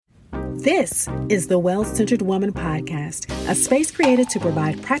This is the Well-Centered Woman Podcast, a space created to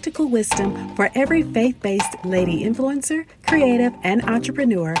provide practical wisdom for every faith-based lady influencer, creative, and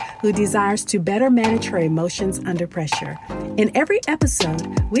entrepreneur who desires to better manage her emotions under pressure. In every episode,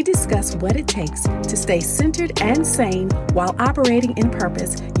 we discuss what it takes to stay centered and sane while operating in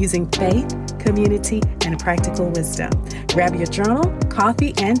purpose using faith, community, and practical wisdom. Grab your journal,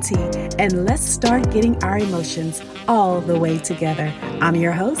 coffee, and tea, and let's start getting our emotions all the way together. I'm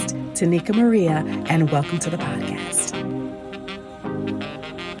your host, Tanika Maria, and welcome to the podcast.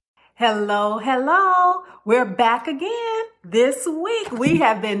 Hello. We're back again. This week, we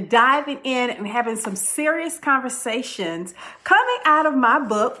have been diving in and having some serious conversations coming out of my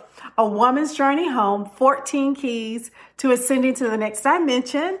book, A Woman's Journey Home, 14 Keys to Ascending to the Next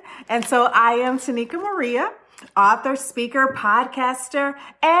Dimension. And so I am Tanika Maria, author, speaker, podcaster,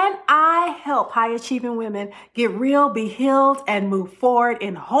 and I help high-achieving women get real, be healed, and move forward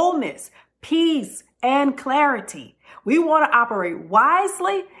in wholeness, peace, and clarity. We want to operate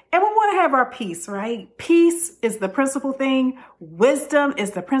wisely, and we want to have our peace, right? Peace is the principal thing. Wisdom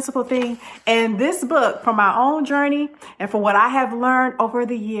is the principal thing. And this book, from my own journey and from what I have learned over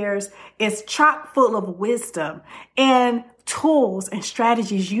the years, is chock full of wisdom and tools and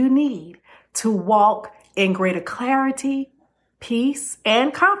strategies you need to walk in greater clarity, peace,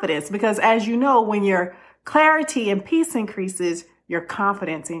 and confidence. Because as you know, when your clarity and peace increases, your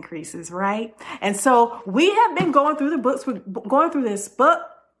confidence increases, right? And so we have been going through this book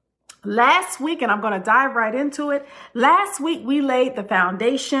last week, and I'm going to dive right into it. Last week, we laid the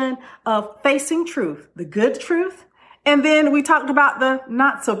foundation of facing truth, the good truth. And then we talked about the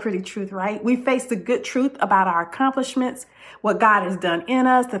not so pretty truth, right? We faced the good truth about our accomplishments, what God has done in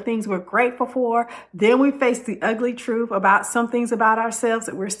us, the things we're grateful for. Then we faced the ugly truth about some things about ourselves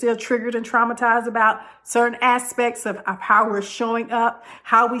that we're still triggered and traumatized about, certain aspects of how we're showing up,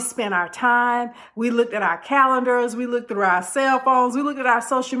 how we spend our time. We looked at our calendars, we looked through our cell phones, we looked at our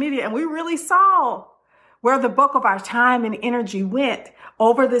social media, and we really saw where the bulk of our time and energy went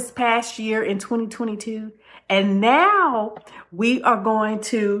over this past year in 2022. And now we are going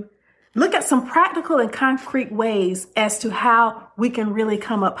to look at some practical and concrete ways as to how we can really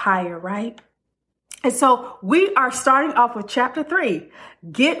come up higher, right? And so we are starting off with chapter 3,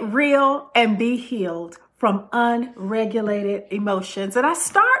 Get Real and Be Healed from Unregulated Emotions. And I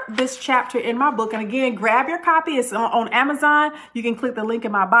start this chapter in my book. And again, grab your copy. It's on Amazon. You can click the link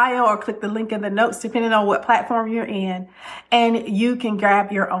in my bio or click the link in the notes, depending on what platform you're in. And you can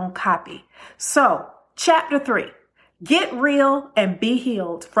grab your own copy. So chapter 3. Get real and be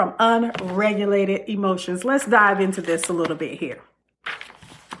healed from unregulated emotions. Let's dive into this a little bit here.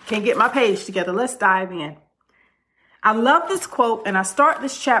 Can't get my page together. Let's dive in. I love this quote, and I start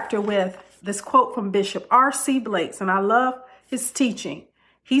this chapter with this quote from Bishop R.C. Blakes, and I love his teaching.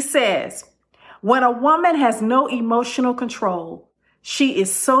 He says, when a woman has no emotional control, she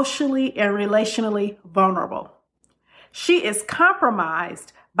is socially and relationally vulnerable. She is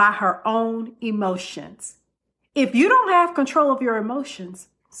compromised by her own emotions. If you don't have control of your emotions,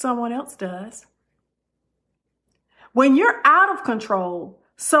 someone else does. When you're out of control,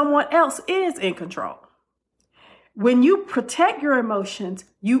 someone else is in control. When you protect your emotions,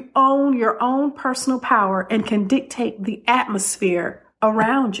 you own your own personal power and can dictate the atmosphere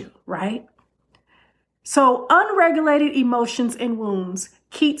around you, right? So unregulated emotions and wounds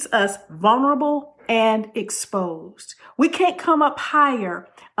keeps us vulnerable and exposed. We can't come up higher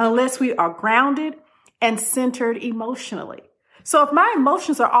unless we are grounded and centered emotionally. So if my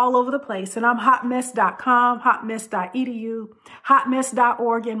emotions are all over the place and I'm hotmess.com, hotmess.edu,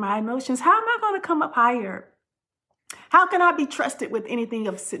 hotmess.org in my emotions, how am I going to come up higher? How can I be trusted with anything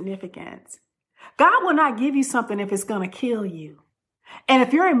of significance? God will not give you something if it's going to kill you. And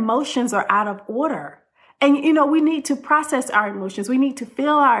if your emotions are out of order, and we need to process our emotions. We need to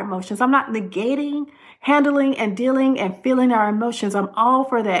feel our emotions. I'm not negating handling and dealing and feeling our emotions. I'm all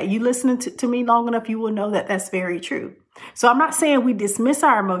for that. You listening to me long enough, you will know that that's very true. So I'm not saying we dismiss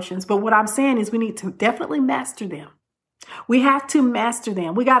our emotions, but what I'm saying is we need to definitely master them. We have to master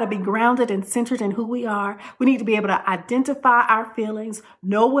them. We got to be grounded and centered in who we are. We need to be able to identify our feelings,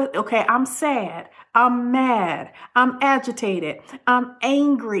 okay, I'm sad, I'm mad, I'm agitated, I'm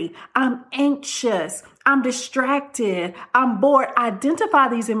angry, I'm anxious, I'm distracted, I'm bored. Identify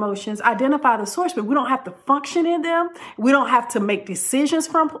these emotions, identify the source, but we don't have to function in them. We don't have to make decisions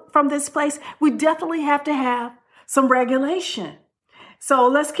from this place. We definitely have to have some regulation. So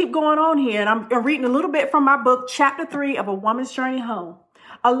let's keep going on here. And I'm reading a little bit from my book, chapter 3 of A Woman's Journey Home.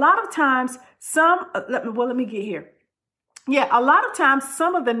 A lot of times, let me get here. Yeah, a lot of times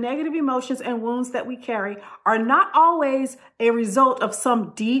some of the negative emotions and wounds that we carry are not always a result of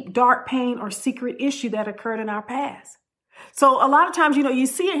some deep, dark pain or secret issue that occurred in our past. So a lot of times, you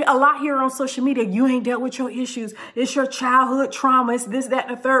see a lot here on social media. You ain't dealt with your issues. It's your childhood trauma. It's this, that,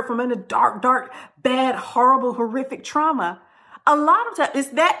 and the third from in the dark, bad, horrible, horrific trauma. A lot of times it's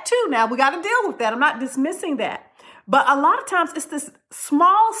that too. Now we got to deal with that. I'm not dismissing that. But a lot of times it's this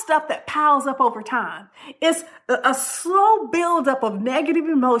small stuff that piles up over time. It's a slow buildup of negative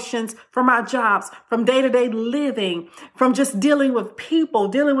emotions from our jobs, from day-to-day living, from just dealing with people,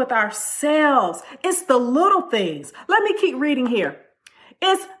 dealing with ourselves. It's the little things. Let me keep reading here.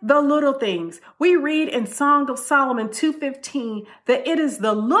 It's the little things. We read in Song of Solomon 2:15 that it is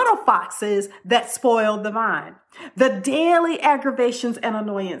the little foxes that spoil the vine. The daily aggravations and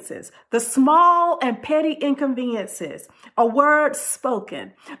annoyances, the small and petty inconveniences, a word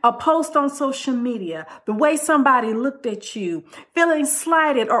spoken, a post on social media, the way somebody looked at you, feeling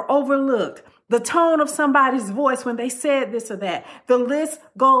slighted or overlooked, the tone of somebody's voice when they said this or that. The list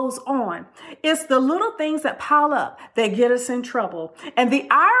goes on. It's the little things that pile up that get us in trouble. And the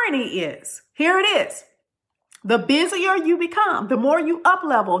irony is, here it is. The busier you become, the more you up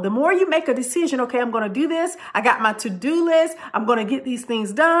level, the more you make a decision. Okay, I'm going to do this. I got my to-do list. I'm going to get these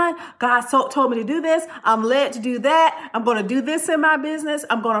things done. God told me to do this. I'm led to do that. I'm going to do this in my business.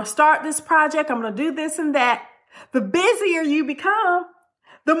 I'm going to start this project. I'm going to do this and that. The busier you become,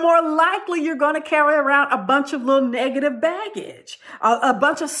 the more likely you're going to carry around a bunch of little negative baggage. A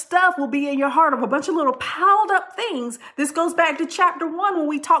bunch of stuff will be in your heart of a bunch of little piled up things. This goes back to chapter 1 when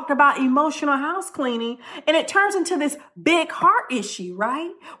we talked about emotional house cleaning, and it turns into this big heart issue, right?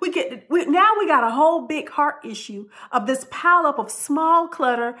 Now we got a whole big heart issue of this pile up of small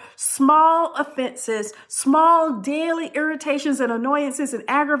clutter, small offenses, small daily irritations and annoyances and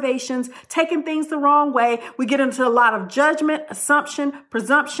aggravations, taking things the wrong way. We get into a lot of judgment, assumption,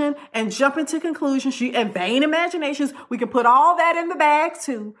 presumption, and jump into conclusions and vain imaginations. We can put all that in the bag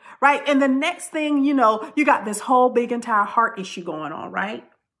too, right? And the next thing you know, you got this whole big entire heart issue going on, right?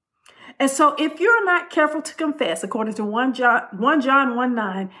 And so if you're not careful to confess, according to 1 John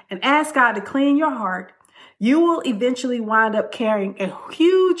 1:9, and ask God to clean your heart, you will eventually wind up carrying a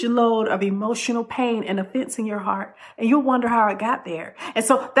huge load of emotional pain and offense in your heart, and you'll wonder how it got there. And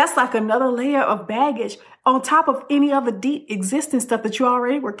so that's like another layer of baggage on top of any other deep existing stuff that you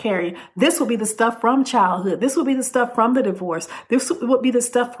already were carrying. This will be the stuff from childhood. This will be the stuff from the divorce. This would be the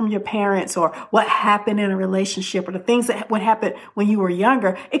stuff from your parents or what happened in a relationship or the things that would happen when you were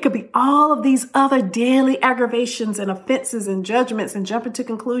younger. It could be all of these other daily aggravations and offenses and judgments and jumping to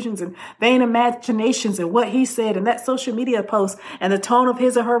conclusions and vain imaginations and what he said and that social media post and the tone of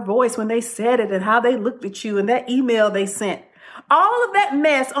his or her voice when they said it and how they looked at you and that email they sent. All of that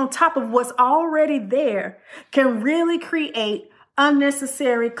mess on top of what's already there can really create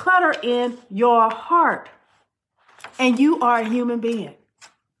unnecessary clutter in your heart. And you are a human being.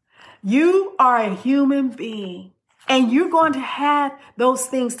 You are a human being. And you're going to have those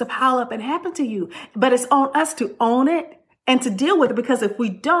things to pile up and happen to you. But it's on us to own it and to deal with it, because if we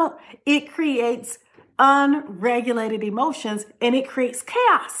don't, it creates unregulated emotions and it creates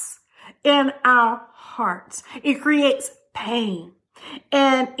chaos in our hearts. It creates pain.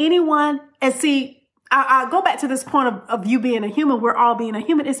 And I go back to this point of you being a human. We're all being a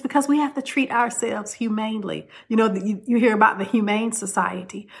human. It's because we have to treat ourselves humanely. You hear about the Humane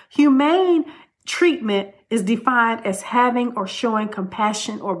Society. Humane treatment is defined as having or showing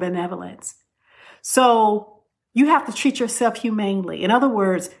compassion or benevolence. So you have to treat yourself humanely. In other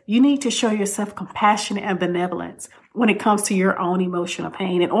words, you need to show yourself compassion and benevolence when it comes to your own emotional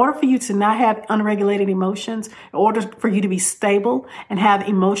pain. In order for you to not have unregulated emotions, in order for you to be stable and have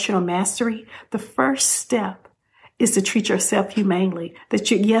emotional mastery, the first step is to treat yourself humanely.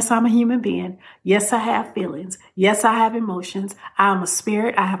 Yes, I'm a human being. Yes, I have feelings. Yes, I have emotions. I'm a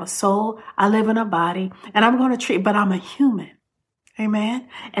spirit. I have a soul. I live in a body, and but I'm a human. Amen.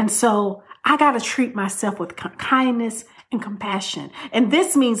 And so I got to treat myself with kindness and compassion. And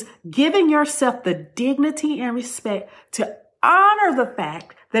this means giving yourself the dignity and respect to honor the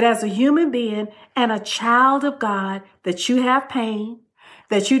fact that as a human being and a child of God, that you have pain,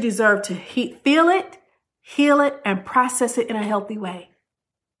 that you deserve to feel it, heal it, and process it in a healthy way.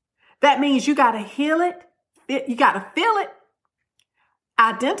 That means you got to heal it. You got to feel it,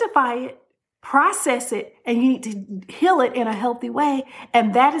 identify it, process it, and you need to heal it in a healthy way.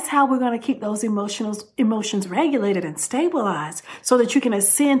 And that is how we're going to keep those emotions regulated and stabilized so that you can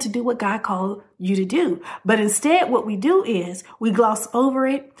ascend to do what God called you to do. But instead, what we do is we gloss over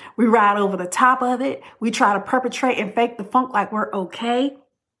it. We ride over the top of it. We try to perpetrate and fake the funk like we're okay.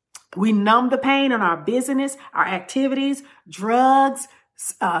 We numb the pain in our business, our activities, drugs,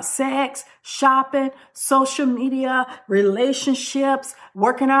 sex, shopping, social media, relationships,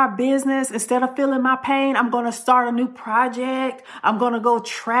 working our business. Instead of feeling my pain, I'm going to start a new project. I'm going to go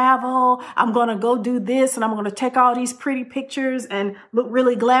travel. I'm going to go do this, and I'm going to take all these pretty pictures and look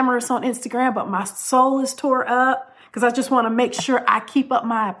really glamorous on Instagram. But my soul is tore up because I just want to make sure I keep up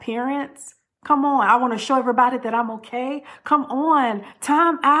my appearance. Come on. I want to show everybody that I'm okay. Come on.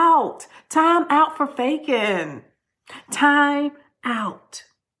 Time out. Time out for faking. Time out.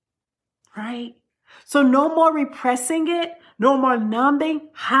 Right? So no more repressing it. No more numbing,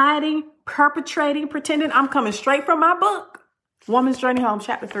 hiding, perpetrating, pretending. I'm coming straight from my book, Woman's Journey Home,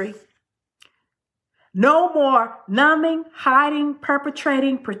 chapter 3. No more numbing, hiding,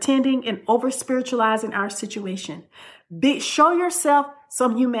 perpetrating, pretending, and over-spiritualizing our situation. Show yourself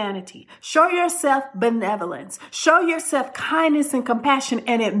some humanity. Show yourself benevolence. Show yourself kindness and compassion,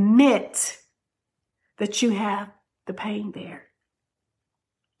 and admit that you have the pain there.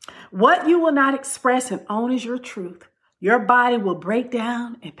 What you will not express and own is your truth. Your body will break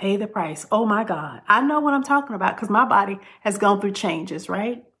down and pay the price. Oh my God. I know what I'm talking about because my body has gone through changes,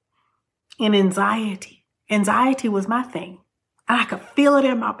 right? And anxiety. Anxiety was my thing. I could feel it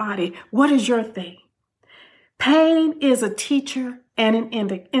in my body. What is your thing? Pain is a teacher and an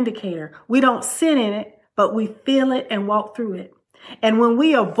indicator. We don't sit in it, but we feel it and walk through it. And when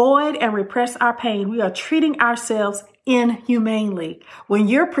we avoid and repress our pain, we are treating ourselves inhumanely. When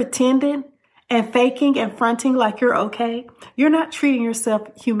you're pretending and faking and fronting like you're okay, you're not treating yourself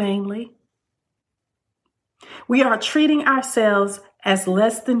humanely. We are treating ourselves as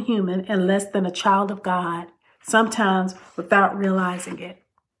less than human and less than a child of God, sometimes without realizing it.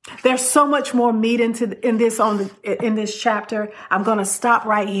 There's so much more meat in this chapter. I'm going to stop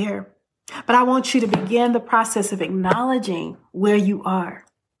right here. But I want you to begin the process of acknowledging where you are.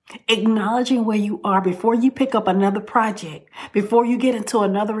 Acknowledging where you are before you pick up another project, before you get into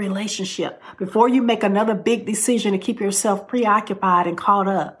another relationship, before you make another big decision to keep yourself preoccupied and caught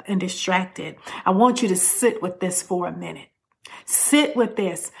up and distracted. I want you to sit with this for a minute. Sit with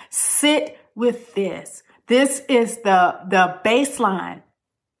this. Sit with this. This is the baseline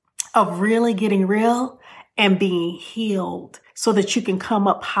of really getting real and being healed so that you can come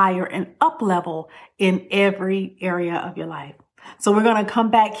up higher and up level in every area of your life. So we're going to come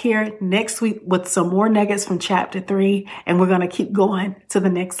back here next week with some more nuggets from chapter 3, and we're going to keep going to the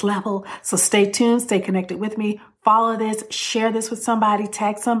next level. So stay tuned, stay connected with me. Follow this, share this with somebody,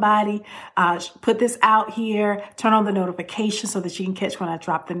 tag somebody, put this out here, turn on the notifications so that you can catch when I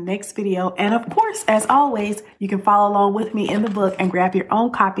drop the next video. And of course, as always, you can follow along with me in the book and grab your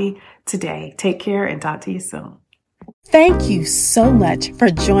own copy today. Take care and talk to you soon. Thank you so much for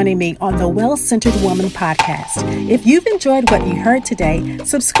joining me on the Well-Centered Woman podcast. If you've enjoyed what you heard today,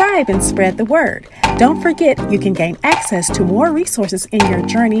 subscribe and spread the word. Don't forget, you can gain access to more resources in your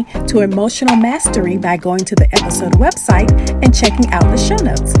journey to emotional mastery by going to the episode website and checking out the show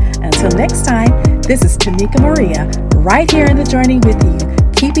notes. Until next time, this is Tamika Maria, right here in the journey with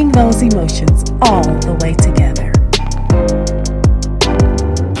you, keeping those emotions all the way together.